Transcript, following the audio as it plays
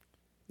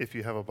If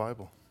you have a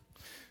Bible,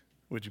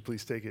 would you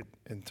please take it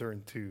and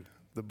turn to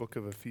the book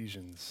of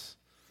Ephesians,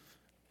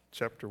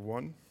 chapter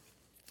 1.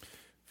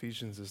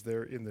 Ephesians is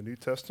there in the New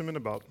Testament,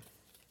 about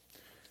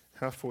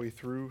halfway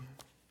through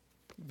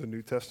the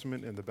New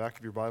Testament in the back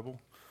of your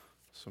Bible.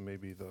 So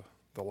maybe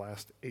the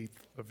last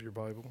eighth of your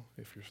Bible,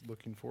 if you're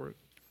looking for it.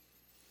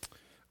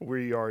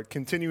 We are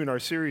continuing our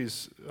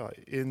series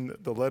in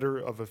the letter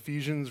of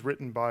Ephesians,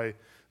 written by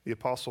the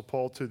Apostle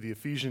Paul to the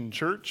Ephesian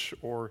church,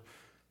 or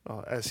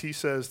as he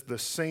says, the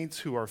saints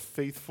who are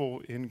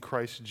faithful in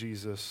Christ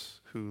Jesus,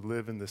 who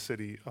live in the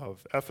city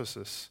of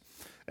Ephesus.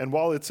 And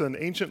while it's an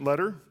ancient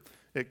letter,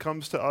 it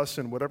comes to us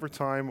in whatever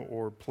time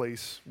or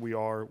place we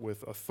are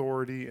with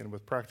authority and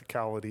with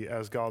practicality,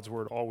 as God's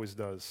word always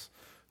does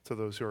to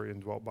those who are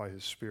indwelt by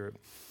his Spirit.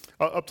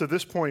 Up to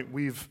this point,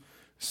 we've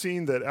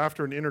seen that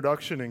after an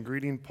introduction and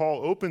greeting,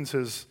 Paul opens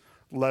his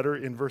letter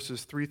in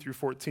verses 3 through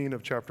 14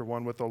 of chapter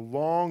 1 with a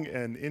long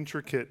and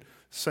intricate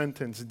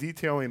sentence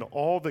detailing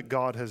all that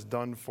God has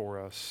done for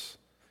us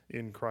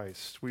in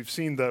Christ. We've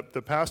seen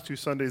the past two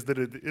Sundays that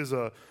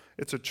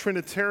it's a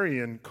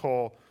Trinitarian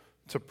call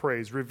to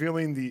praise,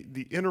 revealing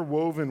the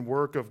interwoven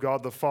work of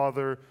God the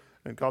Father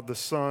and God the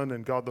Son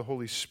and God the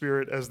Holy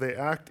Spirit as they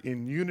act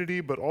in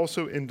unity, but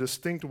also in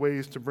distinct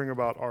ways to bring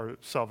about our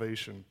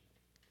salvation.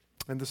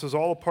 And this is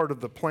all a part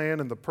of the plan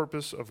and the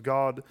purpose of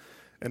God,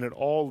 and it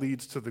all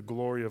leads to the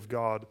glory of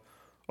God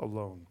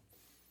alone.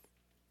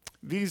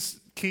 These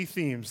key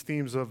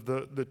themes of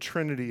the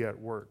Trinity at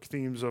work,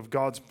 themes of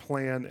God's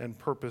plan and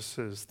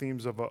purposes,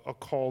 themes of a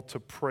call to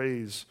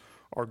praise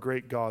our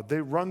great God, they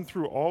run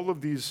through all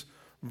of these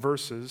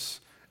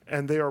verses,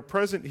 and they are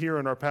present here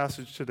in our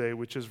passage today,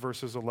 which is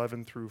verses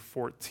 11 through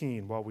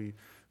 14, while we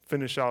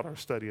finish out our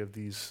study of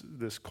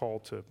this call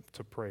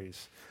to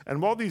praise.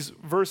 And while these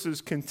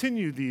verses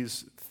continue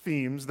these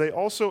themes, they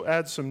also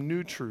add some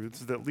new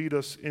truths that lead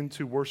us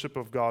into worship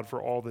of God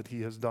for all that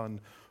he has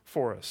done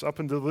for us. Up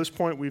until this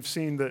point, we've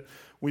seen that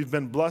we've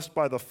been blessed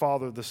by the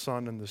Father, the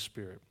Son, and the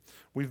Spirit.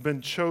 We've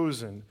been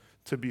chosen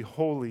to be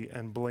holy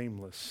and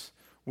blameless.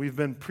 We've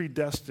been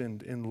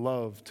predestined in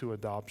love to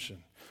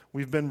adoption.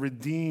 We've been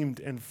redeemed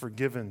and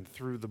forgiven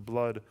through the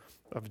blood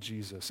of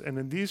Jesus. And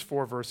in these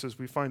four verses,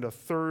 we find a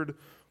third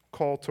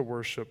call to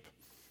worship.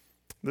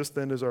 This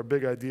then is our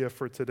big idea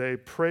for today.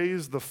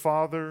 Praise the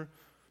Father,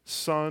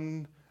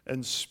 Son,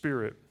 and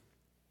Spirit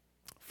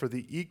for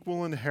the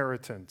equal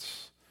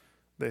inheritance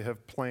they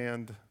have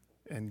planned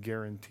and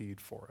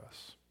guaranteed for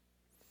us.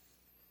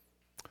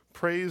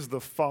 Praise the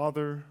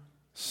Father,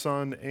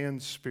 Son,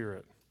 and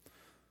Spirit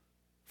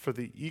for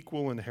the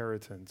equal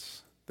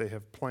inheritance they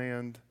have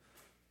planned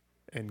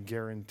and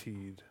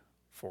guaranteed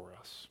for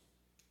us.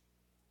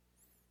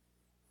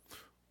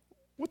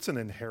 What's an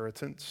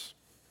inheritance?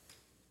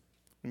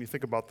 When you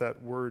think about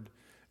that word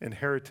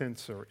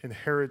inheritance or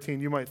inheriting,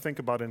 you might think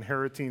about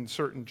inheriting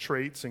certain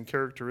traits and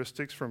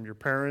characteristics from your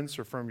parents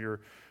or from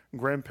your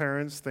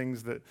grandparents,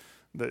 things that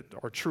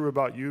are true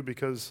about you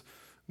because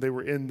they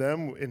were in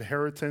them.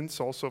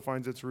 Inheritance also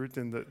finds its root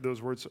in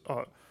those words.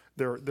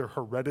 They're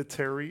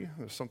hereditary.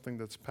 There's something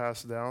that's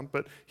passed down.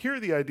 But here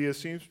the idea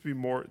seems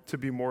to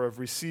be more of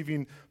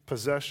receiving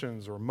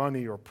possessions or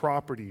money or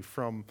property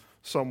from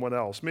someone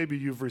else. Maybe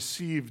you've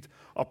received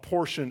a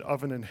portion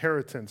of an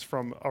inheritance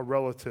from a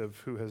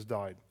relative who has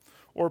died.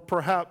 Or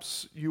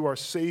perhaps you are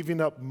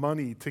saving up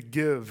money to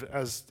give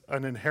as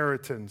an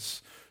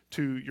inheritance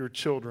to your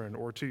children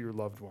or to your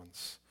loved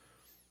ones.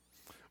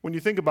 When you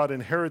think about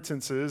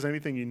inheritances,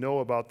 anything you know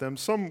about them,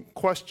 some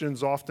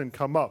questions often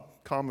come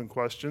up, common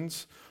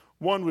questions.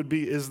 One would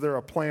be, is there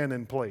a plan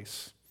in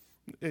place?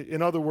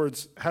 In other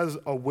words, has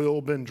a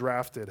will been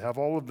drafted? Have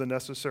all of the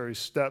necessary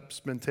steps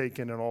been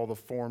taken and all the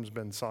forms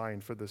been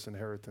signed for this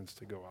inheritance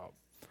to go out?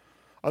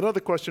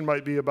 Another question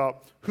might be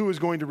about who is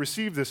going to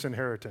receive this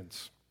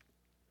inheritance.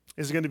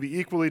 Is it going to be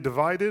equally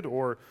divided,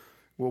 or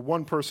will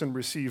one person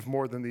receive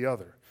more than the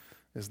other?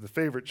 Is the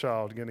favorite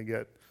child going to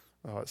get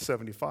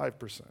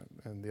 75%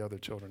 and the other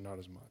children not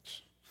as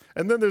much?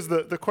 And then there's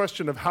the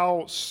question of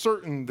how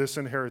certain this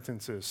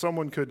inheritance is.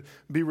 Someone could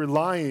be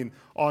relying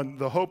on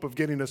the hope of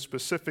getting a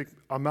specific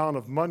amount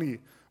of money,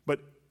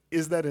 but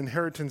is that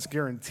inheritance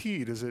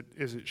guaranteed? Is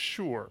it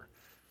sure?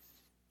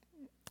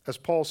 As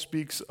Paul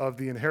speaks of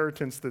the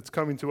inheritance that's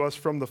coming to us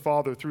from the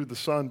Father through the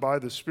Son by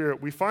the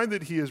Spirit, we find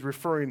that he is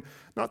referring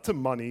not to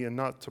money and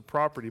not to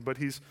property, but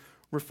he's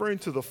referring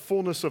to the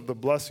fullness of the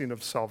blessing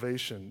of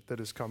salvation that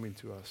is coming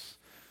to us.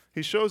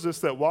 He shows us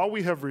that while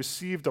we have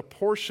received a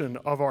portion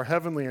of our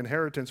heavenly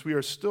inheritance, we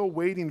are still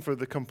waiting for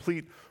the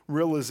complete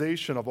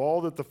realization of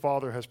all that the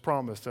Father has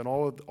promised and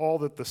all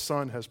that the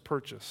Son has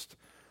purchased.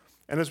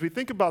 And as we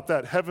think about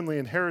that heavenly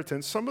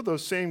inheritance, some of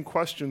those same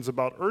questions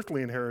about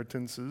earthly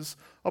inheritances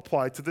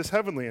apply to this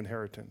heavenly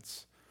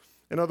inheritance.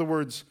 In other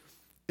words,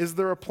 is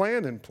there a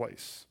plan in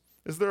place?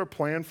 Is there a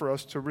plan for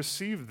us to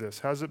receive this?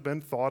 Has it been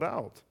thought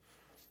out?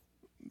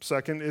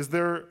 Second, is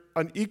there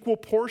an equal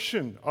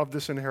portion of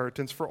this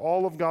inheritance for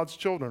all of God's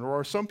children, or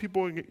are some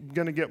people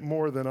going to get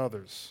more than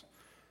others?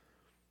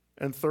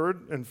 And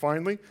third, and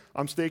finally,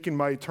 I'm staking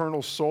my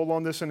eternal soul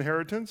on this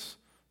inheritance.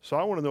 So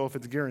I want to know if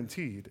it's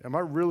guaranteed. Am I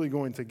really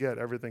going to get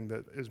everything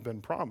that has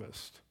been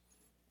promised?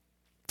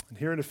 And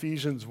here in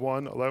Ephesians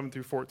 1, 11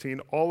 through 14,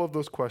 all of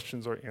those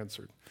questions are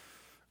answered.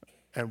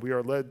 And we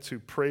are led to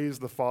praise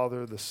the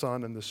Father, the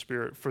Son, and the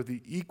Spirit for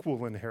the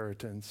equal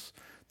inheritance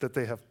that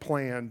they have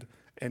planned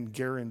and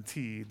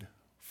guaranteed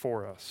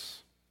for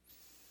us.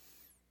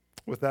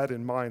 With that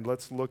in mind,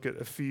 let's look at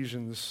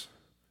Ephesians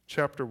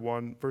chapter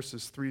 1,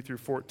 verses 3 through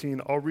 14.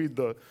 I'll read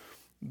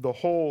the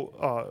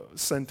whole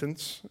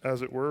sentence,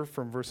 as it were,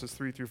 from verses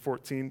 3 through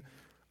 14,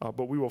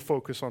 but we will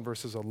focus on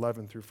verses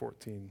 11 through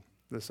 14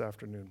 this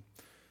afternoon.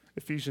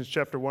 Ephesians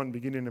chapter 1,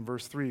 beginning in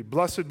verse 3.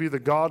 Blessed be the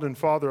God and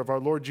Father of our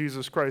Lord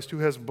Jesus Christ, who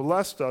has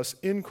blessed us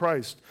in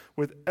Christ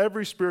with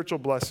every spiritual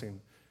blessing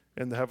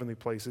in the heavenly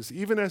places,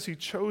 even as he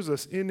chose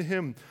us in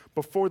him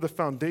before the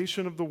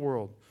foundation of the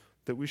world,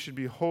 that we should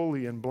be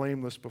holy and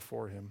blameless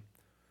before him.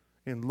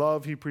 In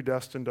love he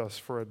predestined us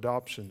for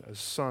adoption as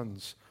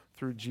sons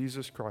through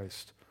Jesus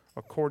Christ,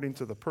 according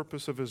to the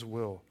purpose of his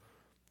will,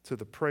 to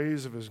the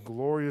praise of his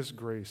glorious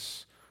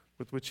grace,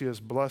 with which he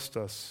has blessed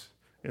us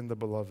in the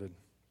beloved.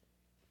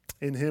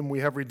 In him we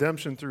have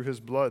redemption through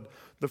his blood,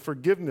 the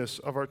forgiveness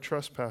of our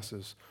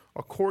trespasses,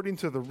 according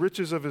to the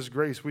riches of his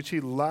grace, which he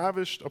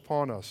lavished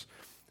upon us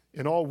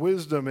in all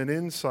wisdom and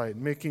insight,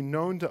 making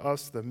known to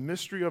us the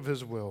mystery of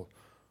his will,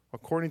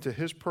 according to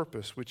his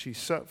purpose, which he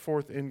set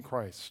forth in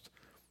Christ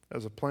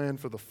as a plan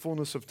for the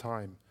fullness of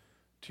time,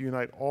 to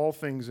unite all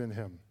things in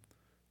him,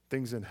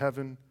 things in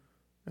heaven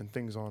and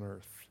things on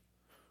earth.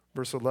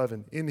 Verse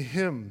 11, in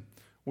him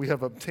we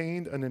have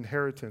obtained an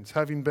inheritance,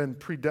 having been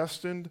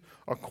predestined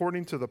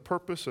according to the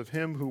purpose of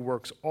him who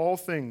works all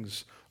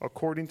things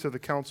according to the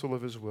counsel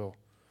of his will,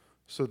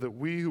 so that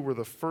we who were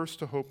the first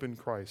to hope in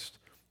Christ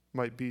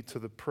might be to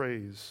the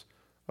praise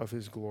of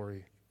his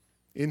glory.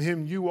 In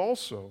him you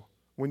also,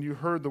 when you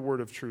heard the word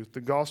of truth, the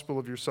gospel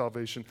of your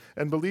salvation,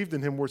 and believed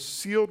in him, were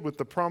sealed with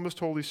the promised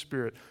Holy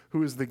Spirit,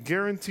 who is the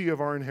guarantee of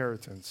our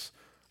inheritance,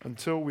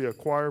 until we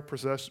acquire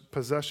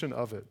possession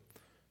of it,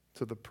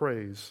 to the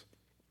praise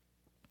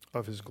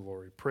of his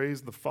glory.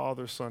 Praise the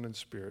Father, Son, and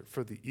Spirit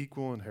for the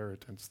equal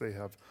inheritance they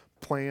have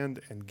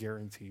planned and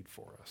guaranteed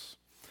for us.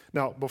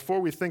 Now, before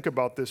we think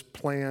about this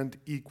planned,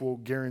 equal,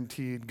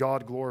 guaranteed,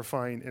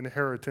 God-glorifying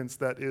inheritance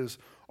that is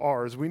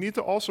ours, we need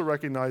to also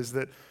recognize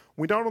that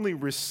we not only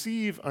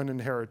receive an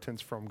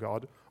inheritance from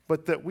God,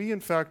 but that we, in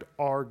fact,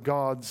 are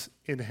God's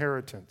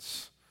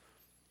inheritance.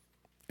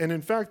 And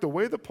in fact, the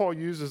way that Paul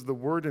uses the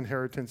word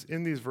inheritance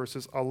in these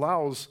verses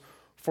allows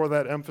for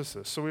that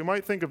emphasis. So we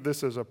might think of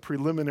this as a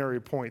preliminary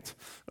point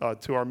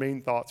to our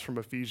main thoughts from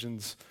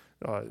Ephesians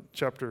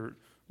chapter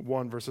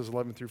 1, verses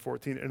 11 through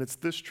 14. And it's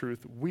this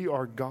truth: we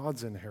are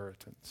God's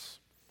inheritance.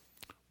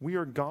 We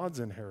are God's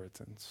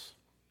inheritance.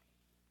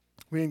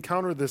 We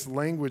encounter this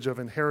language of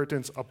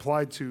inheritance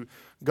applied to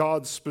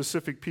God's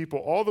specific people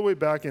all the way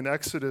back in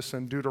Exodus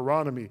and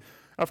Deuteronomy.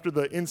 After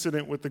the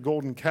incident with the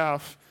golden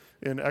calf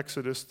in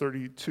Exodus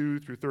 32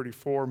 through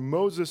 34,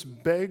 Moses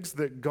begs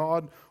that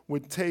God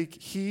would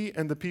take he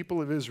and the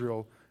people of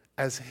Israel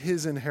as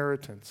his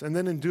inheritance. And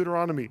then in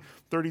Deuteronomy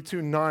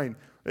 32:9,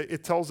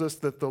 it tells us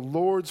that the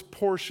Lord's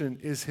portion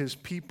is his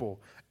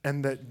people,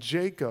 and that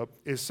Jacob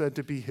is said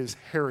to be his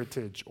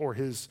heritage or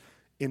his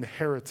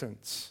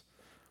inheritance.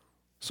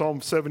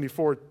 Psalm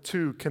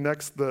 74:2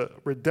 connects the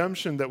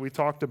redemption that we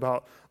talked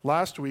about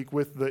last week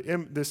with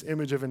this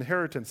image of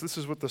inheritance. This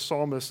is what the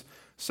psalmist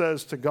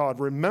says to God: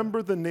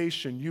 remember the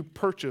nation you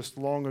purchased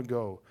long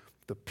ago,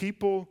 the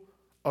people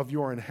of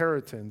your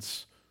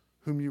inheritance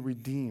whom you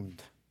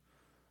redeemed.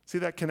 See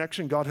that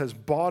connection? God has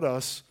bought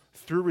us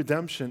through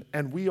redemption,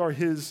 and we are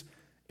his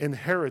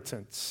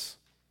inheritance.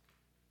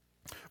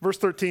 Verse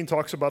 13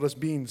 talks about us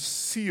being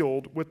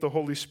sealed with the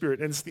Holy Spirit.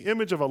 And it's the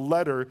image of a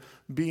letter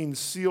being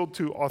sealed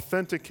to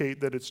authenticate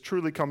that it's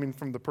truly coming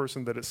from the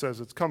person that it says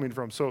it's coming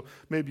from. So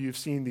maybe you've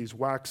seen these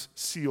wax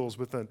seals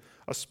with a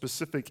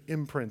specific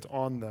imprint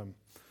on them.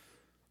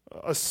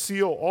 A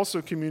seal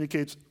also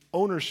communicates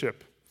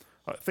ownership.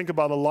 Think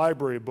about a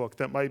library book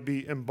that might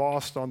be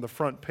embossed on the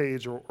front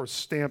page or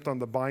stamped on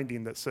the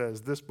binding that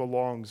says, this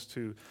belongs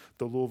to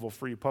the Louisville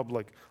Free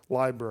Public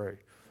Library.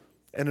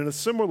 And in a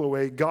similar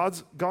way,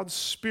 God's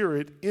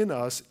Spirit in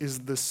us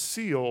is the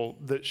seal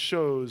that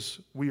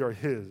shows we are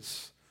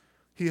his.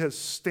 He has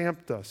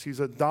stamped us. He's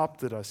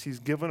adopted us. He's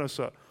given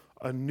us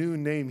a new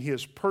name. He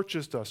has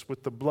purchased us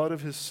with the blood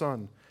of his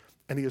Son.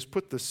 And he has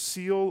put the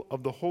seal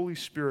of the Holy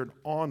Spirit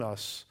on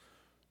us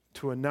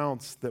to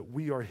announce that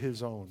we are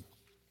his own.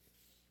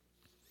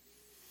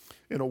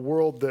 In a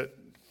world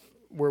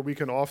where we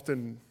can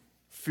often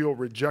feel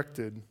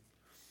rejected,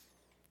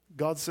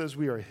 God says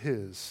we are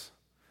his.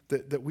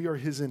 That we are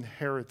his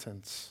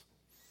inheritance.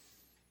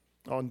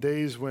 On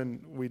days when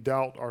we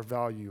doubt our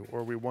value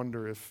or we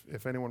wonder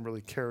if anyone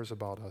really cares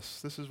about us,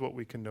 this is what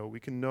we can know.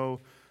 We can know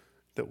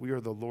that we are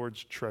the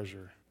Lord's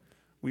treasure.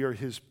 We are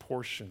his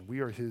portion. We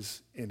are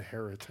his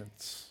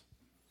inheritance.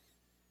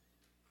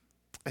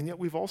 And yet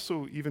we've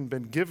also even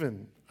been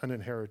given an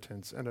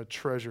inheritance and a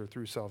treasure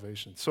through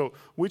salvation. So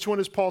which one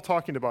is Paul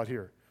talking about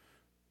here?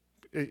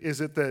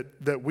 Is it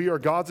that we are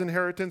God's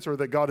inheritance or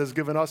that God has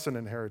given us an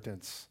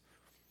inheritance?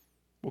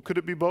 Well, could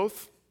it be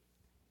both?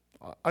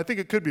 I think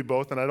it could be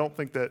both, and I don't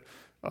think that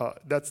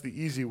that's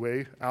the easy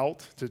way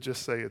out to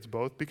just say it's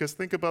both, because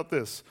think about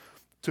this.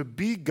 To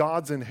be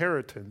God's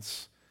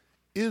inheritance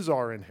is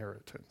our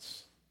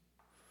inheritance.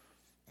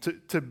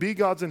 To be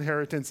God's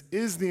inheritance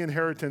is the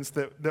inheritance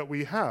that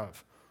we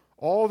have.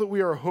 All that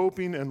we are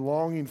hoping and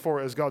longing for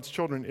as God's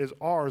children is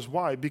ours.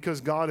 Why? Because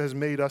God has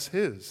made us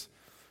his.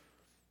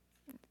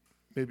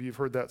 Maybe you've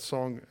heard that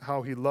song,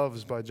 How He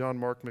Loves by John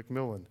Mark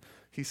McMillan.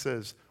 He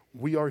says,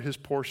 we are his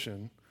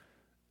portion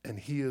and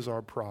he is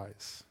our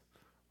prize.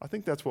 I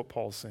think that's what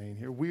Paul's saying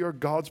here. We are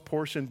God's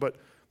portion, but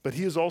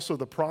he is also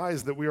the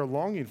prize that we are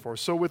longing for.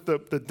 So with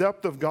the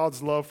depth of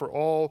God's love for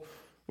all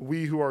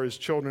we who are his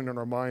children in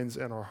our minds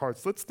and our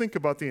hearts, let's think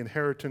about the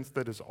inheritance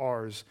that is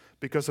ours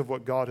because of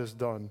what God has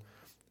done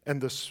and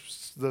the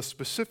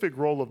specific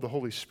role of the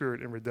Holy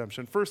Spirit in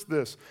redemption. First,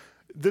 this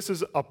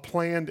is a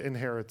planned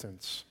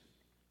inheritance.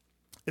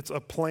 It's a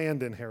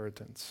planned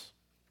inheritance.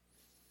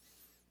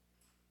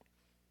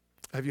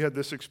 Have you had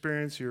this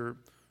experience? You're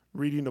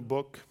reading a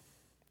book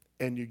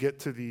and you get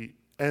to the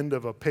end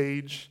of a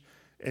page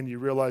and you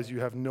realize you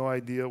have no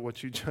idea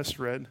what you just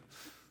read?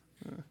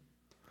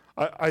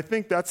 I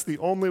think that's the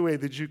only way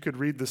that you could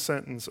read the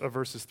sentence of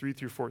verses 3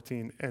 through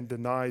 14 and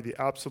deny the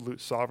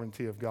absolute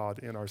sovereignty of God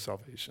in our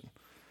salvation.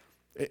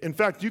 In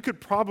fact, you could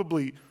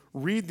probably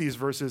read these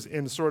verses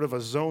in sort of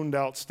a zoned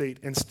out state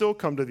and still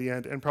come to the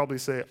end and probably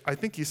say, I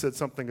think he said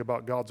something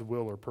about God's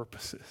will or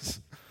purposes.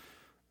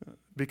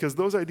 Because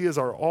those ideas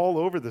are all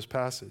over this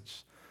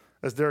passage.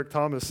 As Derek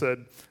Thomas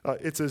said,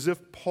 it's as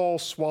if Paul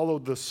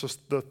swallowed the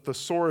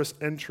thesaurus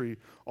entry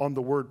on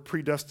the word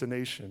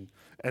predestination,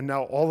 and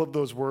now all of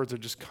those words are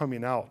just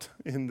coming out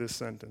in this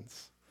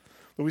sentence.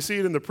 But we see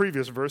it in the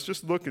previous verse.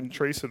 Just look and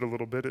trace it a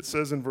little bit. It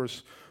says in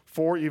verse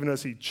 4, even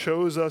as he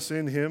chose us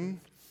in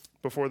him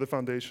before the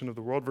foundation of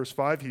the world. Verse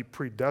 5, he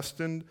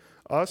predestined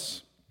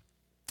us.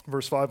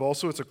 Verse 5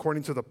 also, it's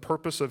according to the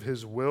purpose of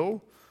his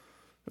will.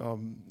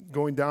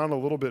 Going down a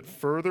little bit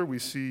further, we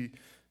see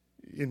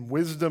in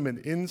wisdom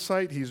and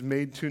insight, he's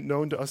made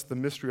known to us the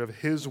mystery of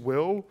his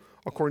will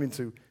according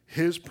to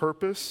his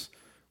purpose,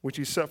 which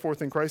he set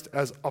forth in Christ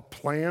as a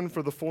plan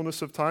for the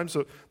fullness of time.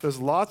 So there's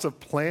lots of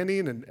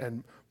planning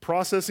and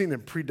processing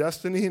and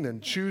predestining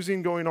and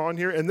choosing going on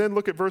here. And then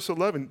look at verse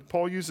 11.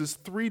 Paul uses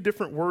 3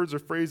 different words or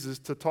phrases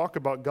to talk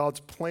about God's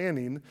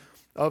planning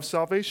of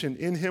salvation.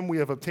 In him we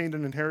have obtained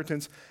an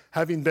inheritance,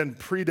 having been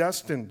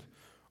predestined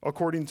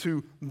according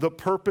to the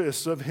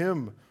purpose of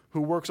him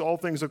who works all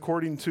things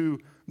according to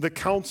the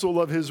counsel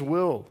of his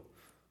will.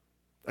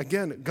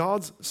 Again,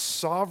 God's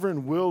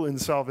sovereign will in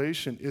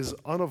salvation is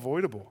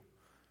unavoidable.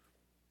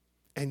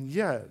 And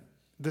yet,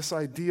 this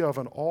idea of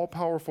an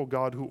all-powerful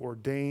God who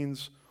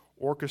ordains,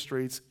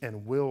 orchestrates,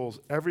 and wills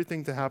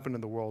everything to happen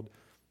in the world,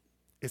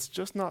 it's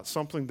just not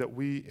something that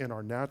we, in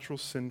our natural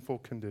sinful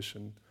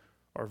condition,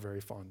 are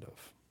very fond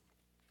of.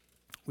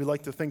 We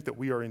like to think that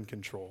we are in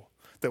control,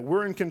 that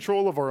we're in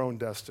control of our own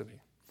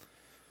destiny.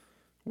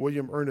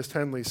 William Ernest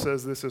Henley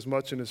says this as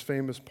much in his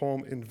famous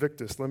poem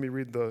Invictus. Let me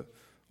read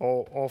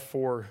all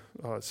four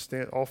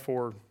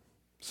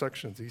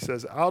sections. He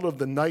says, out of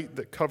the night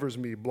that covers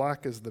me,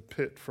 black as the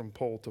pit from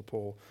pole to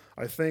pole,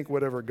 I thank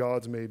whatever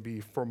gods may be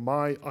for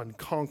my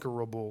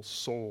unconquerable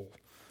soul.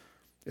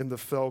 In the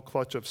fell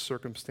clutch of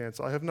circumstance,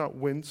 I have not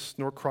winced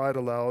nor cried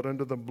aloud.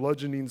 Under the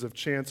bludgeonings of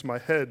chance, my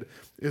head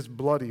is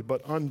bloody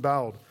but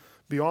unbowed.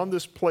 Beyond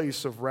this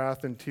place of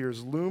wrath and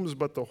tears looms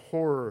but the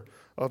horror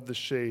of the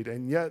shade,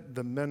 and yet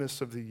the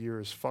menace of the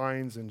years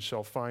finds and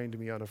shall find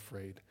me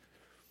unafraid.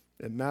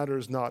 It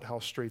matters not how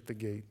straight the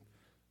gate,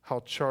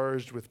 how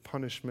charged with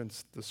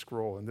punishments the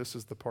scroll. And this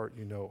is the part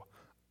you know.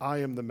 I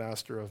am the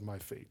master of my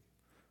fate.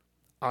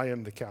 I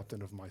am the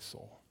captain of my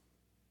soul.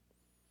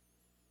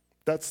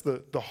 That's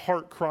the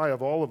heart cry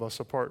of all of us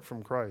apart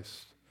from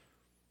Christ.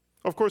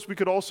 Of course, we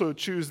could also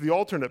choose the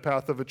alternate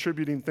path of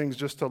attributing things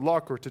just to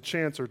luck or to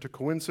chance or to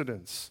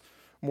coincidence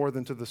more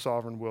than to the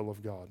sovereign will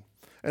of God.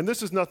 And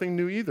this is nothing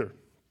new either.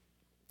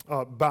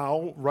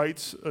 Bow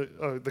writes,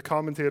 the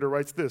commentator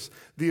writes this,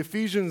 the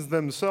Ephesians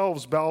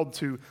themselves bowed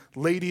to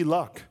Lady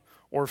Luck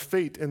or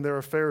fate in their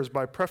affairs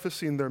by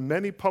prefacing their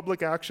many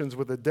public actions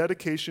with a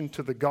dedication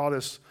to the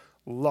goddess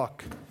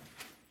Luck.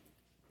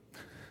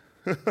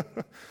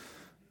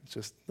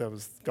 That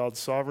was God's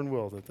sovereign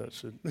will that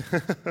should.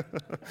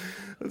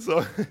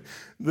 So,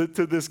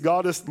 to this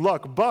goddess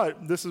Luck.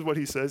 But this is what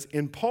he says,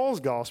 in Paul's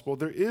gospel,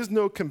 there is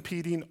no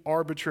competing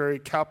arbitrary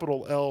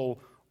capital L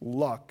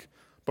luck,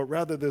 but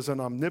rather there's an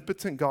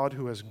omnipotent God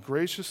who has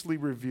graciously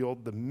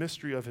revealed the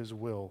mystery of his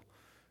will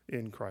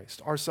in Christ.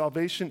 Our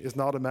salvation is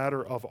not a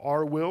matter of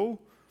our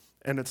will,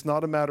 and it's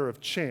not a matter of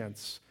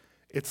chance.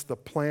 It's the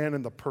plan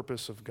and the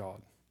purpose of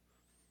God.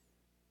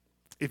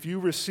 If you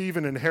receive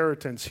an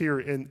inheritance here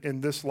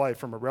in this life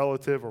from a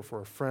relative or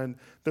for a friend,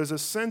 there's a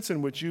sense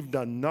in which you've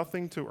done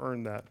nothing to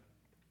earn that.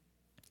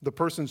 The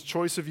person's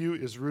choice of you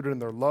is rooted in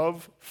their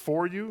love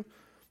for you,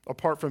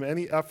 apart from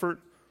any effort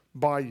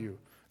by you.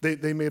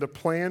 They made a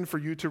plan for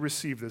you to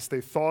receive this.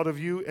 They thought of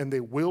you, and they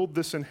willed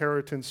this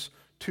inheritance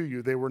to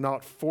you. They were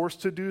not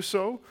forced to do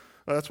so.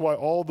 That's why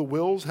all the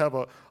wills have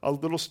a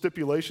little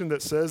stipulation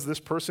that says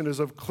this person is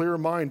of clear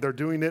mind. They're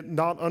doing it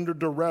not under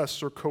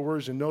duress or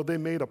coercion. No, they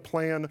made a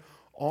plan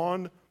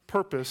on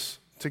purpose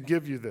to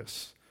give you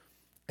this.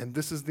 And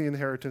this is the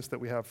inheritance that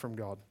we have from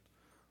God.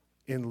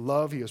 In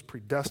love, he has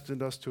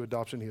predestined us to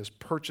adoption. He has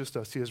purchased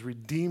us. He has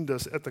redeemed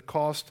us at the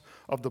cost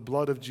of the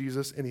blood of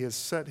Jesus, and he has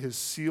set his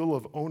seal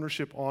of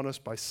ownership on us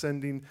by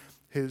sending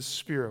his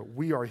Spirit.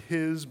 We are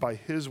his by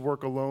his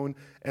work alone,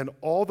 and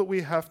all that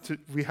we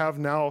have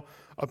now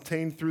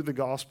obtained through the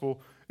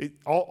gospel,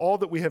 all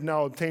that we have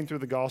now obtained through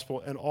the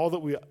gospel, and all that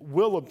we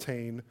will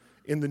obtain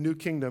in the new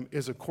kingdom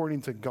is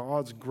according to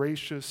God's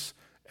gracious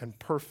and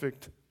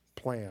perfect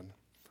plan.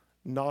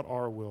 Not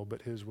our will,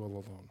 but his will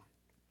alone.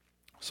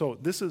 So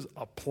this is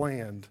a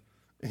planned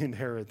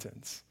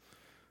inheritance.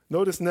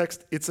 Notice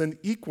next, it's an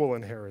equal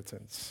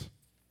inheritance.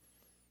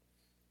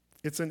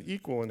 It's an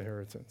equal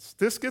inheritance.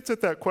 This gets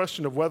at that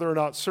question of whether or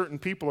not certain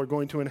people are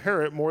going to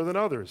inherit more than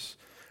others.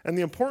 And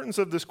the importance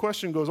of this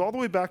question goes all the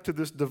way back to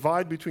this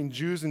divide between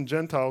Jews and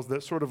Gentiles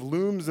that sort of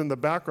looms in the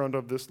background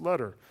of this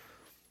letter.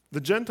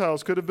 The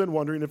Gentiles could have been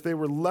wondering if they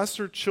were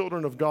lesser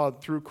children of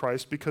God through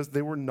Christ because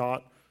they were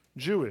not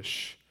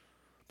Jewish.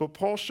 But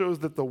Paul shows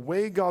that the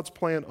way God's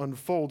plan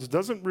unfolds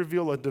doesn't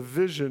reveal a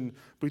division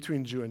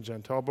between Jew and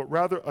Gentile, but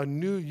rather a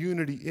new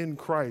unity in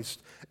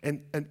Christ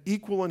and an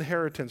equal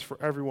inheritance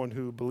for everyone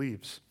who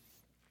believes.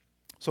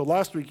 So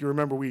last week, you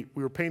remember, we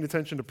were paying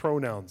attention to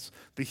pronouns,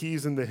 the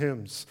he's and the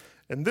hims.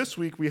 And this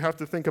week, we have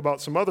to think about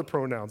some other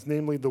pronouns,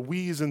 namely the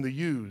we's and the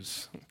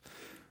you's.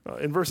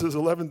 In verses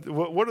 11,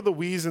 what are the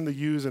we's and the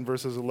you's in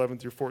verses 11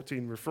 through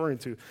 14 referring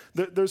to?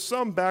 There's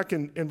some back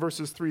in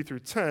verses 3 through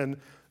 10,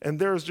 and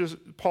there's just,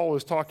 Paul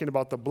is talking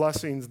about the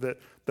blessings that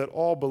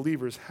all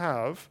believers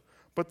have,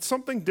 but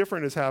something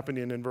different is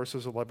happening in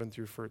verses 11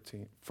 through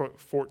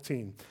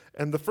 14.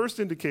 And the first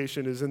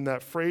indication is in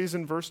that phrase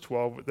in verse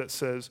 12 that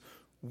says,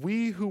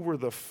 we who were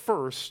the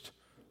first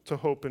to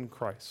hope in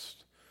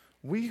Christ.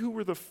 We who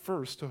were the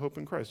first to hope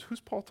in Christ. Who's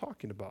Paul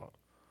talking about?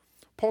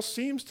 Paul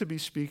seems to be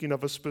speaking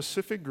of a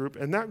specific group,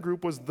 and that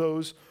group was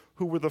those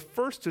who were the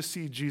first to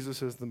see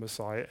Jesus as the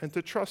Messiah and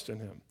to trust in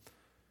him.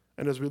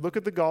 And as we look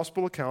at the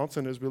gospel accounts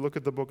and as we look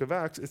at the book of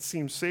Acts, it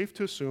seems safe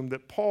to assume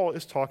that Paul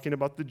is talking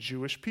about the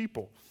Jewish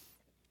people.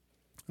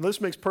 And this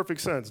makes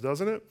perfect sense,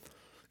 doesn't it?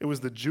 It was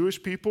the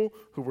Jewish people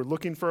who were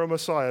looking for a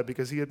Messiah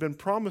because he had been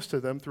promised to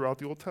them throughout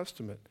the Old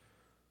Testament.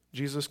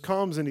 Jesus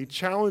comes and he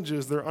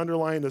challenges their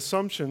underlying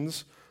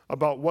assumptions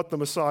about what the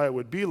Messiah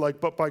would be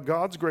like, but by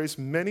God's grace,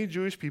 many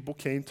Jewish people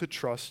came to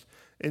trust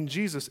in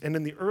Jesus. And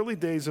in the early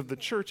days of the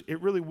church,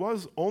 it really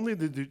was only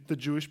the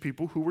Jewish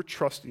people who were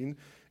trusting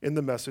in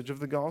the message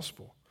of the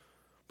gospel.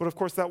 But of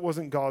course, that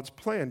wasn't God's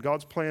plan.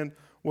 God's plan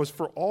was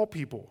for all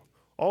people.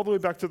 All the way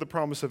back to the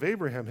promise of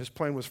Abraham, his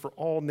plan was for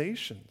all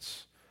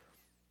nations.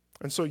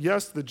 And so,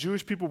 yes, the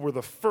Jewish people were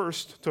the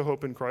first to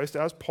hope in Christ,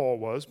 as Paul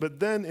was. But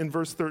then in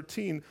verse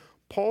 13,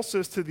 Paul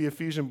says to the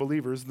Ephesian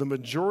believers, the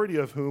majority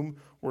of whom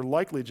were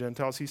likely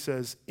Gentiles, he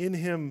says, in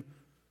him,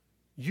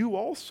 you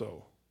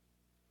also,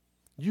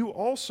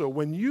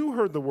 when you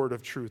heard the word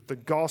of truth, the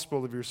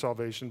gospel of your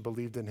salvation,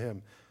 believed in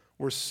him,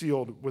 were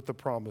sealed with the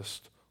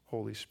promised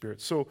Holy Spirit.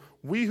 So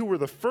we who were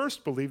the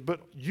first believed,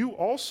 but you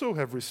also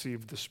have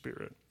received the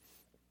Spirit.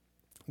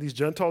 These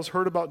Gentiles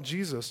heard about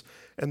Jesus,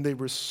 and they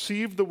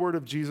received the word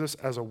of Jesus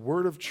as a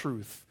word of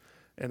truth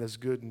and as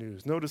good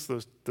news. Notice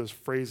those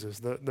phrases.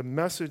 The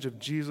message of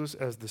Jesus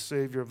as the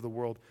Savior of the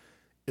world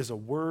is a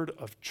word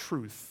of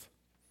truth.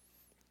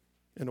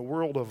 In a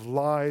world of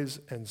lies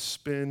and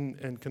spin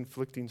and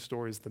conflicting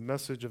stories, the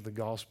message of the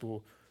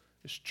gospel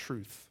is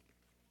truth.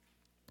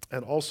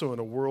 And also in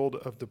a world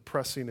of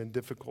depressing and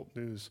difficult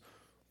news,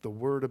 the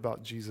word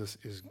about Jesus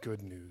is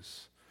good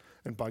news.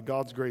 And by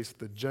God's grace,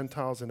 the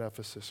Gentiles in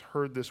Ephesus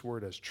heard this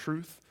word as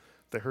truth.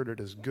 They heard it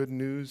as good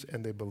news,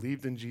 and they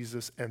believed in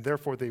Jesus, and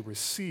therefore they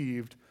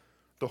received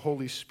the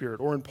Holy Spirit.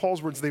 Or in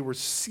Paul's words, they were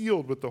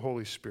sealed with the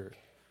Holy Spirit.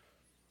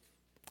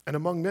 And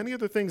among many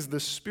other things, the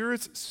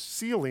Spirit's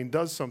sealing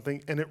does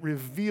something, and it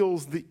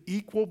reveals the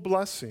equal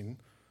blessing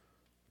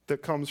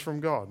that comes from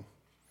God.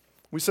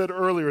 We said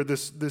earlier,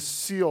 this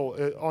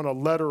seal on a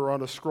letter or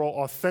on a scroll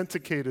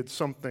authenticated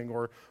something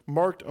or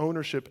marked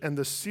ownership, and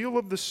the seal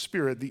of the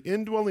Spirit, the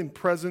indwelling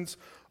presence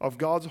of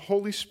God's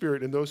Holy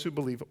Spirit in those who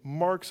believe,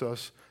 marks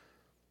us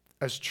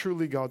as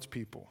truly God's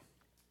people.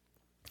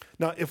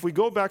 Now, if we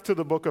go back to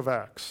the book of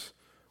Acts,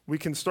 we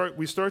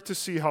start to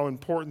see how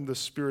important the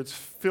Spirit's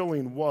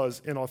filling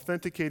was in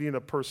authenticating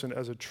a person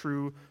as a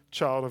true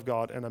child of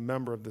God and a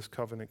member of this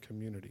covenant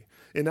community.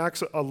 In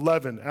Acts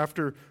 11,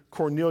 after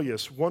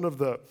Cornelius, one of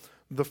the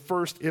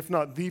first, if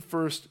not the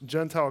first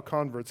Gentile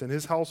converts in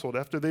his household,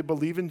 after they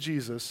believe in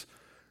Jesus,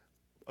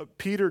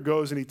 Peter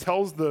goes and he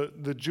tells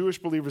the Jewish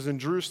believers in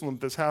Jerusalem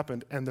this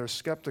happened, and they're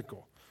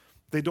skeptical.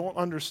 They don't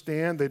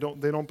understand, they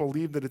don't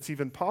believe that it's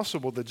even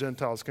possible that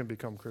Gentiles can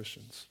become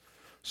Christians.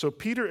 So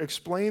Peter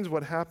explains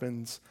what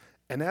happens,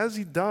 And as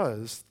he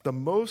does, the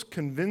most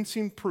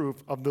convincing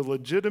proof of the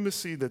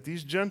legitimacy that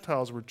these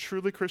Gentiles were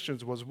truly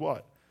Christians was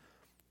what?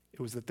 It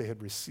was that they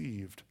had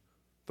received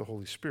the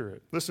Holy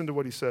Spirit. Listen to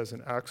what he says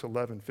in Acts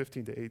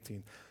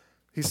 11:15-18.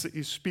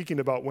 He's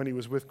speaking about when he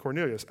was with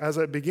Cornelius. As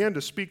I began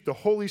to speak, the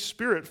Holy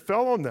Spirit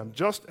fell on them,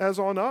 just as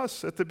on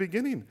us at the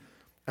beginning.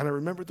 And I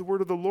remembered the word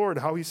of the Lord,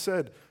 how he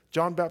said,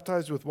 John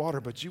baptized with water,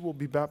 but you will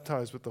be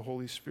baptized with the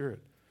Holy Spirit.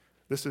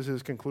 This is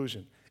his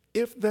conclusion.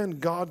 If then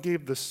God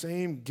gave the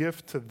same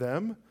gift to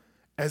them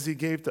as he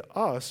gave to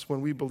us when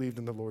we believed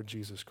in the Lord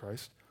Jesus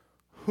Christ,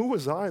 who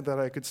was I that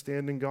I could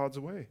stand in God's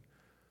way?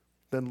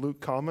 Then Luke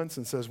comments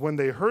and says, when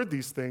they heard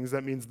these things,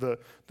 that means the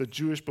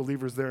Jewish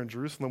believers there in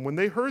Jerusalem, when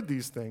they heard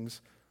these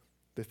things,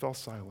 they fell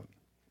silent.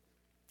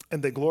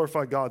 And they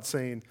glorified God,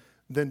 saying,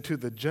 then to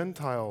the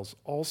Gentiles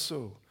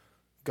also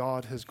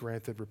God has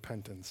granted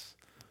repentance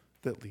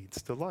that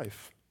leads to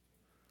life.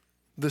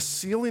 The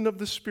sealing of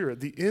the Spirit,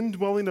 the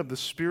indwelling of the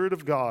Spirit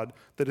of God,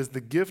 that is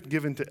the gift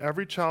given to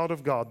every child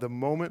of God the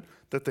moment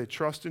that they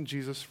trust in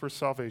Jesus for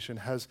salvation,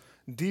 has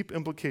deep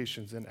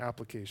implications and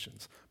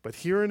applications. But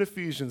here in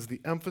Ephesians,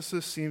 the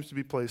emphasis seems to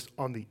be placed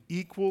on the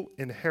equal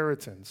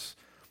inheritance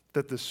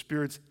that the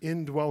Spirit's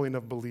indwelling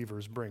of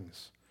believers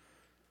brings.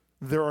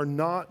 There are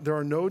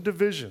no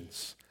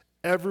divisions.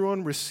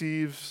 Everyone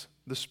receives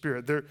the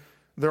Spirit.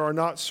 There are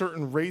not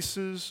certain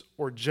races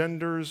or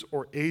genders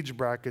or age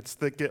brackets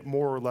that get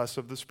more or less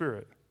of the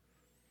Spirit.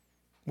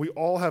 We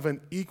all have an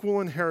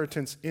equal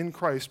inheritance in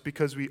Christ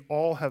because we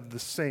all have the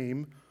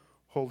same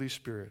Holy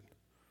Spirit.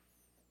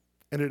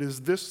 And it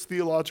is this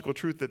theological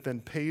truth that then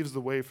paves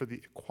the way for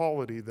the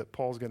equality that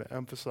Paul's going to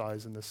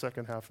emphasize in the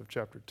second half of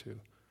chapter 2.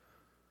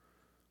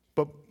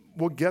 But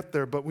we'll get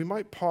there, but we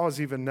might pause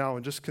even now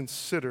and just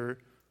consider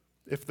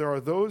if there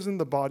are those in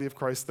the body of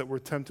Christ that we're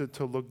tempted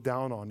to look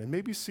down on and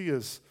maybe see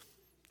as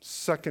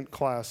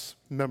second-class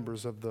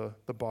members of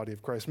the body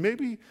of Christ.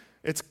 Maybe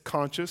it's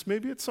conscious,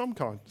 maybe it's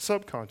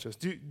subconscious.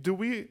 Do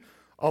we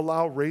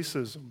allow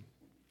racism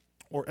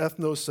or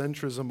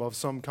ethnocentrism of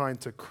some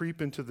kind to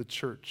creep into the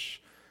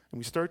church? And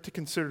we start to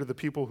consider the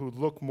people who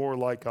look more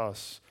like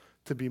us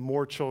to be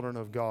more children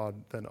of God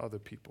than other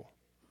people?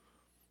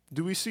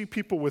 Do we see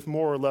people with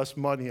more or less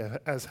money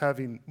as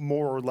having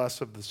more or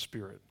less of the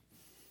Spirit?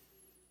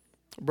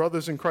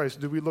 Brothers in Christ,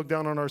 do we look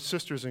down on our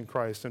sisters in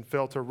Christ and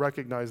fail to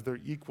recognize their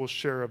equal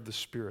share of the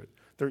Spirit,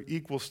 their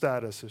equal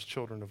status as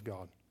children of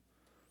God?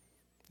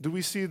 Do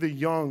we see the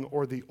young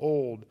or the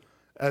old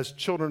as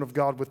children of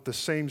God with the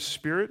same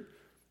Spirit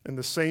and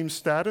the same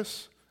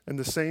status and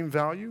the same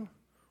value?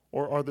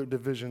 Or are there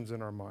divisions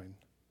in our mind?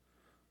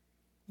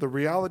 The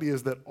reality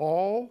is that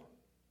all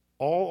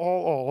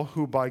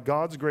who by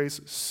God's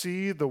grace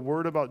see the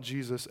word about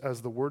Jesus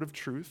as the word of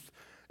truth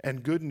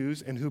and good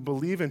news, and who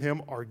believe in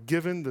him are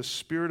given the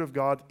Spirit of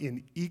God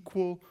in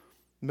equal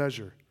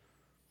measure.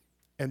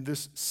 And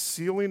this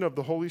sealing of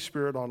the Holy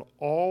Spirit on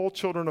all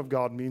children of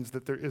God means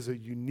that there is a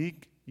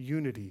unique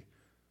unity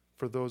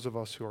for those of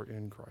us who are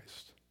in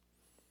Christ.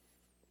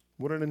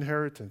 What an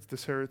inheritance.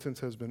 This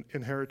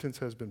inheritance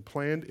has been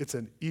planned. It's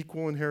an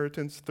equal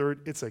inheritance.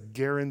 Third, it's a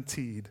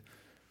guaranteed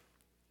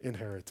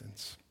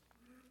inheritance.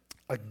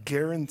 A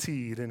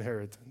guaranteed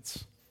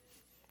inheritance.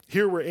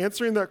 Here we're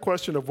answering that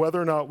question of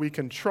whether or not we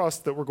can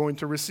trust that we're going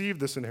to receive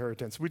this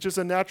inheritance, which is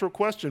a natural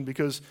question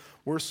because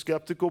we're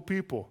skeptical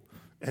people,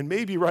 and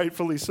maybe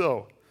rightfully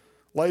so.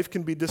 Life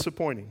can be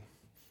disappointing.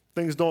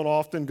 Things don't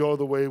often go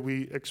the way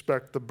we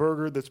expect. The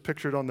burger that's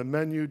pictured on the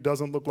menu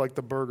doesn't look like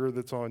the burger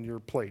that's on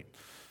your plate.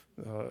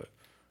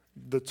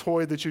 The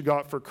toy that you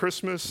got for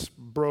Christmas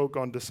broke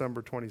on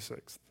December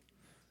 26th.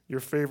 Your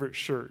favorite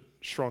shirt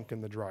shrunk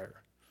in the dryer.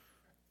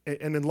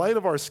 And in light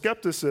of our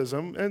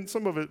skepticism, and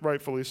some of it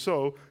rightfully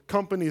so,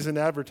 companies and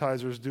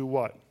advertisers do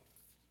what?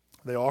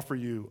 They offer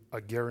you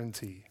a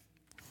guarantee,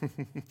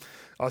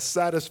 a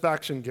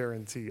satisfaction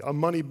guarantee, a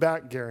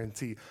money-back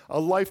guarantee, a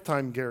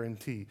lifetime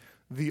guarantee,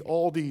 the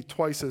Aldi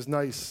twice as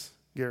nice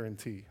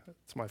guarantee.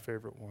 That's my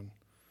favorite one.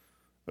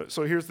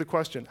 So here's the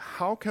question.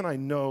 How can I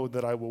know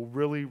that I will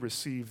really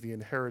receive the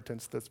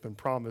inheritance that's been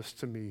promised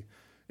to me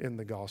in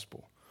the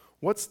gospel?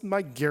 What's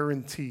my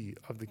guarantee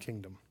of the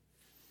kingdom?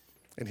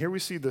 And here we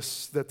see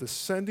this, that the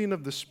sending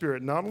of the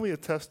Spirit not only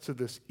attests to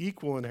this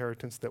equal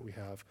inheritance that we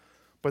have,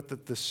 but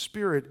that the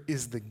Spirit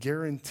is the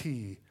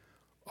guarantee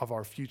of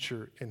our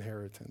future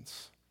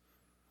inheritance.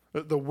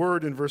 The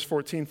word in verse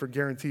 14 for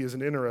guarantee is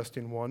an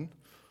interesting one.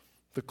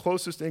 The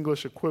closest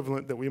English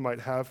equivalent that we might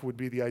have would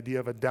be the idea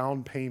of a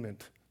down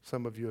payment.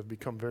 Some of you have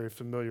become very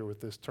familiar with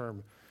this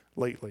term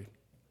lately.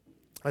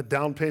 A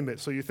down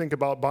payment. So you think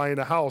about buying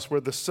a house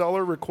where the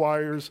seller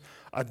requires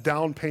a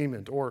down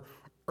payment or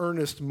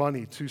earnest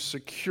money to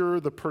secure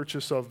the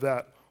purchase of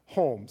that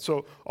home.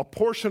 So a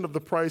portion of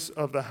the price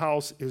of the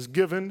house is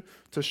given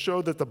to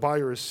show that the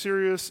buyer is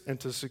serious and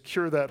to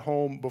secure that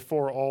home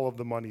before all of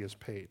the money is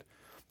paid.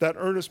 That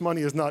earnest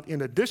money is not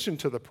in addition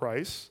to the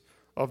price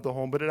of the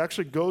home, but it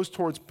actually goes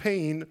towards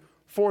paying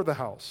for the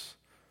house.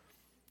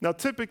 Now,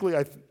 typically,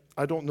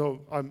 I don't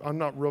know, I'm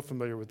not real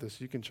familiar with this.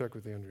 You can check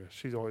with Andrea.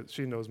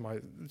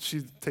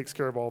 She takes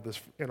care of all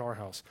this in our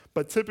house.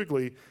 But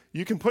typically,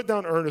 you can put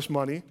down earnest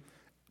money,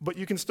 but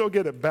you can still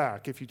get it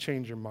back if you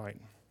change your mind.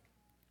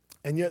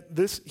 And yet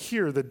this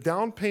here, the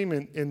down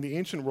payment in the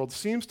ancient world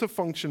seems to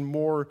function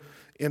more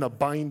in a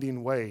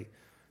binding way,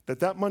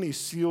 that money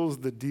seals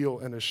the deal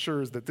and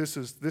assures that this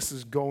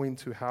is going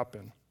to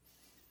happen.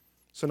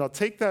 So now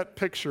take that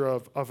picture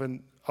of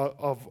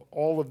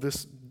all of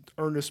this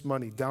earnest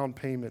money, down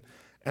payment,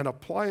 and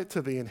apply it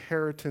to the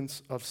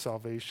inheritance of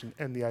salvation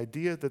and the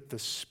idea that the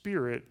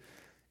Spirit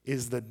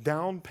is the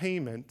down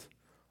payment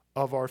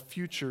of our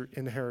future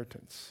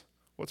inheritance.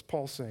 What's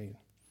Paul saying?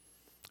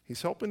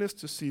 He's helping us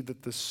to see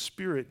that the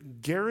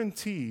Spirit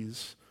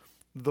guarantees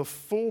the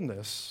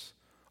fullness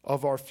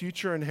of our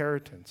future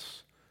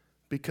inheritance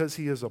because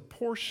he is a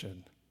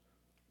portion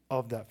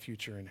of that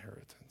future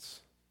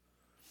inheritance.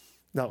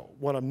 Now,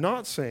 what I'm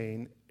not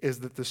saying is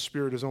that the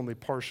Spirit is only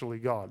partially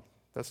God.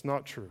 That's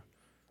not true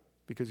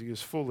because he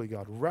is fully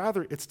God.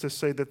 Rather, it's to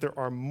say that there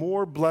are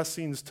more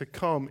blessings to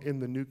come in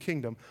the new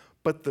kingdom,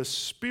 but the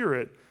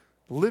Spirit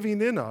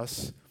living in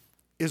us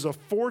is a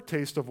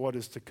foretaste of what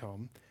is to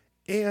come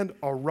and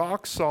a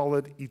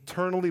rock-solid,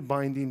 eternally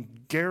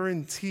binding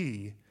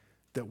guarantee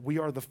that we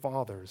are the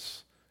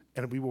Father's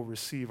and we will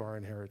receive our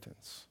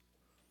inheritance.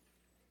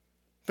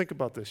 Think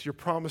about this. You're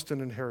promised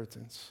an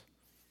inheritance.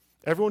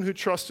 Everyone who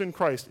trusts in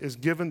Christ is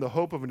given the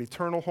hope of an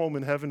eternal home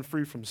in heaven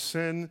free from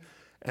sin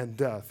and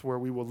death, where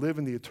we will live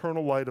in the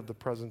eternal light of the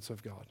presence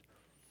of God.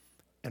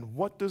 And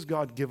what does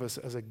God give us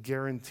as a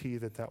guarantee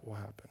that will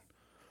happen?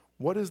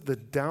 What is the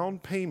down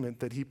payment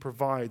that he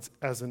provides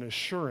as an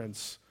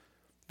assurance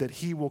that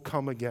he will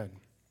come again?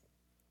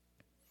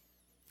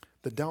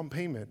 The down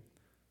payment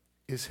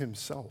is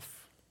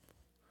himself.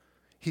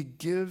 He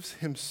gives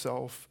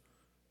himself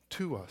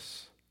to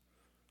us.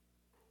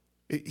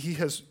 He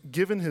has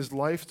given his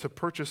life to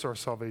purchase our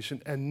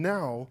salvation, and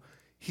now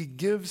he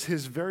gives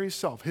his very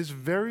self, his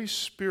very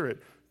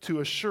Spirit, to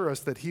assure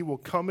us that he will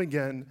come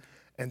again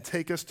and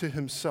take us to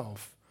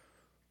himself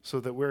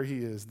so that where he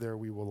is, there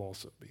we will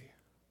also be.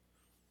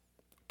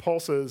 Paul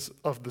says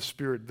of the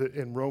Spirit that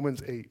in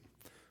Romans 8,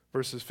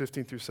 verses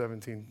 15 through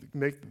 17,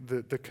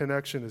 the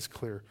connection is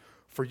clear.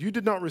 For you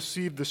did not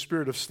receive the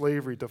spirit of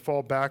slavery to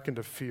fall back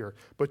into fear,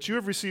 but you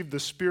have received the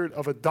Spirit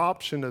of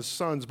adoption as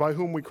sons, by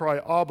whom we cry,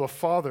 Abba,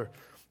 Father.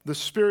 The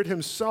Spirit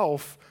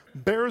himself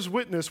bears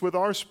witness with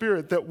our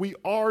spirit that we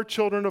are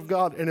children of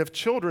God. And if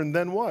children,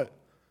 then what?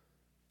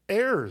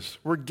 Heirs.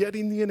 We're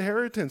getting the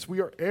inheritance. We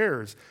are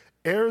heirs.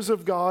 Heirs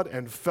of God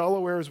and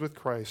fellow heirs with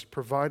Christ,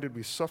 provided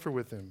we suffer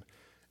with him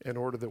in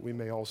order that we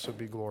may also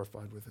be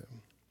glorified with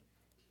him.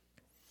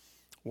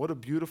 What a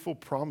beautiful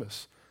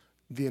promise.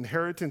 The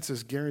inheritance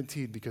is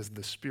guaranteed because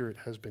the Spirit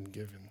has been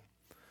given.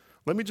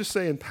 Let me just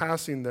say in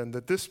passing then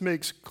that this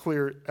makes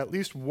clear at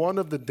least one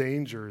of the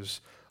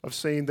dangers of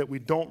saying that we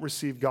don't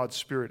receive God's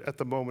Spirit at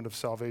the moment of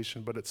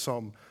salvation, but at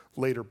some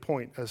later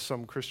point, as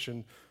some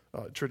Christian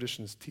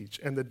traditions teach.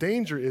 And the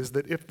danger is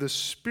that if the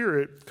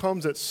Spirit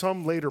comes at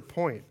some later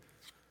point,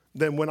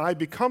 then when I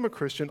become a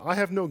Christian, I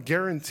have no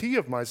guarantee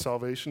of my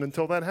salvation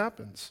until that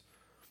happens.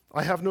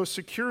 I have no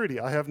security.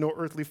 I have no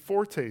earthly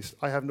foretaste.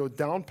 I have no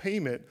down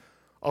payment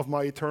of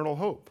my eternal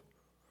hope.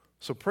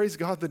 So praise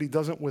God that he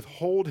doesn't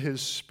withhold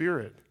his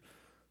Spirit,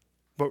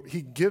 but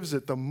he gives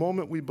it the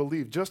moment we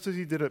believe, just as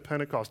he did at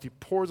Pentecost. He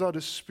pours out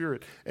his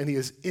Spirit, and he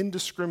is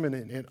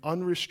indiscriminate and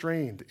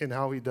unrestrained in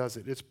how he does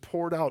it. It's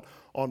poured out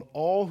on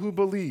all who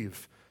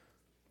believe,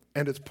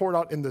 and it's poured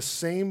out in the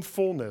same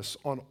fullness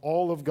on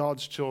all of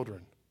God's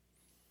children.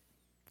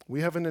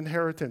 We have an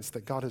inheritance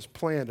that God has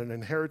planned, an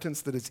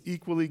inheritance that is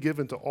equally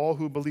given to all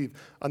who believe,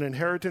 an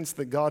inheritance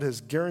that God has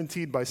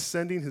guaranteed by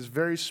sending his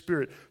very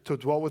Spirit to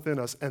dwell within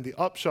us. And the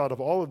upshot of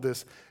all of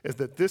this is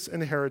that this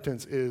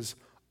inheritance is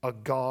a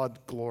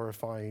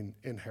God-glorifying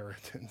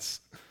inheritance.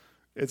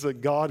 It's a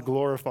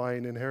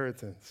God-glorifying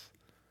inheritance.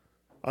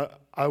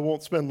 I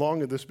won't spend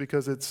long on this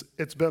because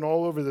it's been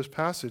all over this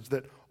passage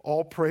that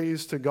all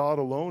praise to God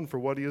alone for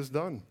what he has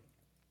done.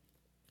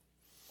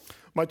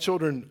 My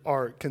children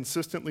are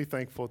consistently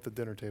thankful at the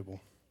dinner table,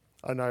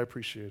 and I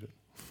appreciate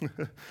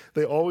it.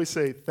 They always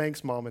say,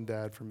 thanks, Mom and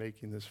Dad, for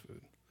making this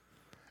food.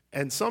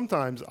 And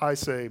sometimes I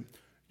say,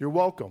 you're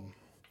welcome,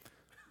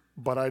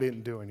 but I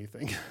didn't do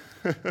anything.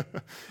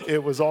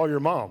 It was all your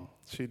mom.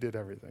 She did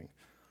everything.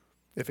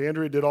 If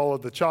Andrea did all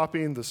of the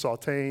chopping, the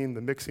sauteing,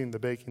 the mixing, the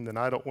baking, then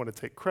I don't want to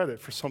take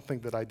credit for something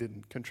that I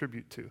didn't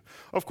contribute to.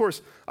 Of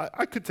course,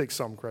 I could take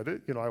some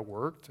credit. I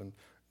worked and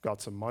got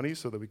some money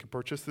so that we could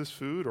purchase this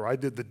food, or I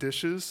did the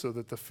dishes so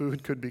that the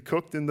food could be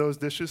cooked in those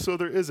dishes. So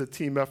there is a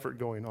team effort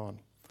going on.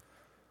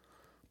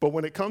 But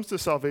when it comes to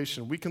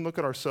salvation, we can look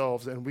at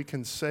ourselves and we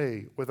can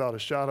say without a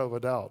shadow of a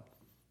doubt,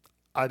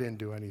 I didn't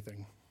do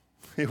anything.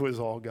 It was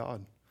all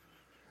God.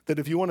 That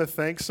if you want to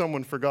thank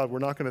someone for God, we're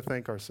not going to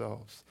thank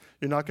ourselves.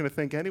 You're not going to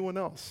thank anyone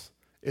else.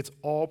 It's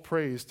all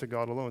praise to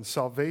God alone.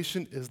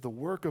 Salvation is the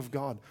work of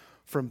God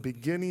from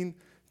beginning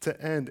to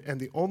end. And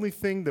the only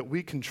thing that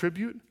we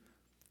contribute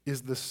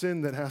is the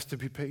sin that has to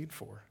be paid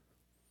for.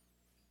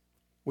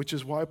 which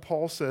is why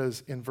Paul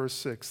says in verse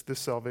 6, this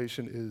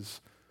salvation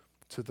is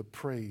to the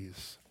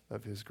praise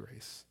of his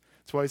grace.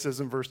 That's why he says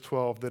in verse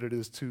 12 that it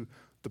is to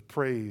the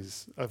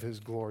praise of his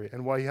glory.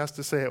 And why he has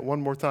to say it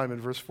one more time in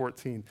verse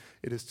 14,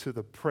 it is to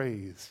the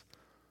praise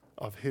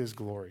of his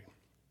glory.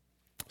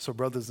 So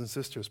brothers and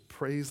sisters,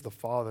 praise the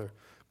Father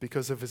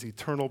because of his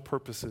eternal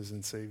purposes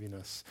in saving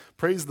us.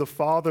 Praise the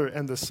Father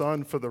and the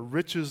Son for the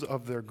riches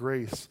of their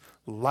grace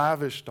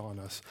lavished on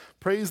us.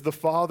 Praise the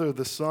Father,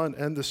 the Son,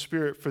 and the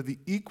Spirit for the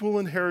equal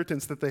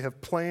inheritance that they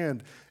have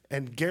planned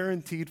and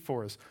guaranteed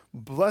for us.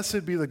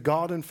 Blessed be the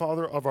God and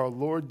Father of our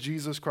Lord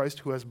Jesus Christ,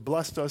 who has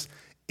blessed us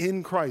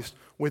in Christ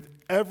with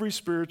every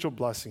spiritual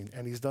blessing,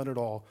 and he's done it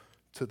all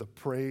to the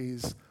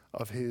praise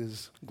of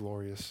his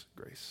glorious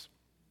grace.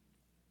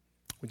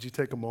 Would you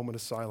take a moment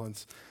of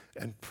silence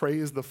and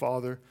praise the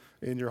Father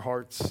in your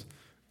hearts?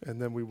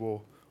 And then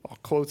I'll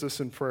close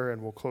this in prayer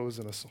and we'll close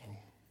in a song.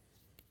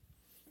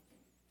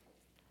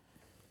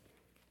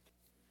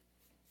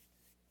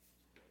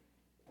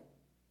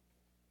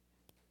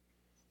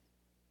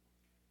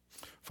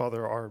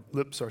 Father, our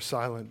lips are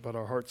silent, but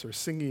our hearts are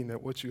singing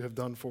at what you have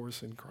done for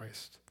us in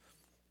Christ.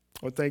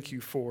 Lord, thank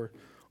you for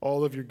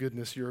all of your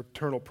goodness, your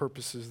eternal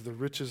purposes, the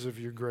riches of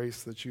your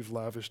grace that you've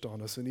lavished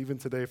on us, and even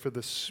today for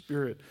the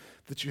Spirit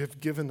that you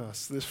have given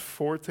us, this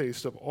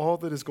foretaste of all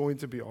that is going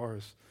to be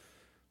ours.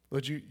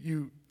 Lord,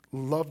 you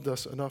loved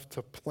us enough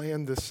to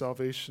plan this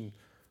salvation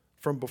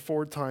from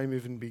before time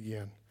even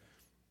began.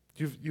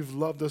 You've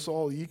loved us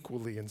all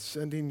equally in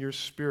sending your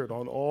Spirit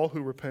on all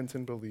who repent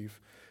and believe,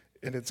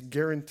 and it's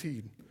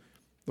guaranteed.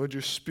 Lord,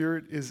 your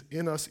Spirit is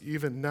in us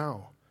even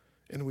now.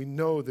 And we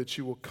know that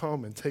you will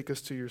come and take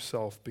us to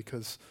yourself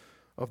because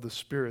of the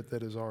Spirit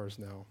that is ours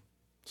now.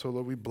 So,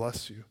 Lord, we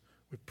bless you.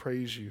 We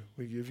praise you.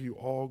 We give you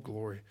all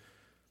glory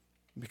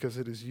because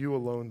it is you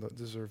alone that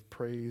deserve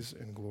praise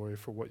and glory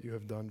for what you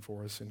have done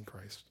for us in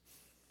Christ.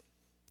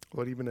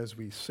 Lord, even as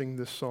we sing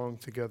this song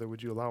together,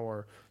 would you allow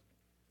our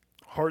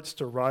hearts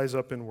to rise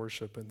up in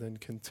worship and then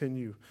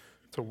continue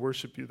to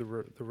worship you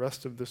the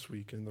rest of this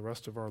week and the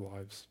rest of our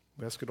lives.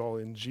 We ask it all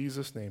in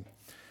Jesus' name.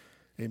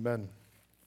 Amen.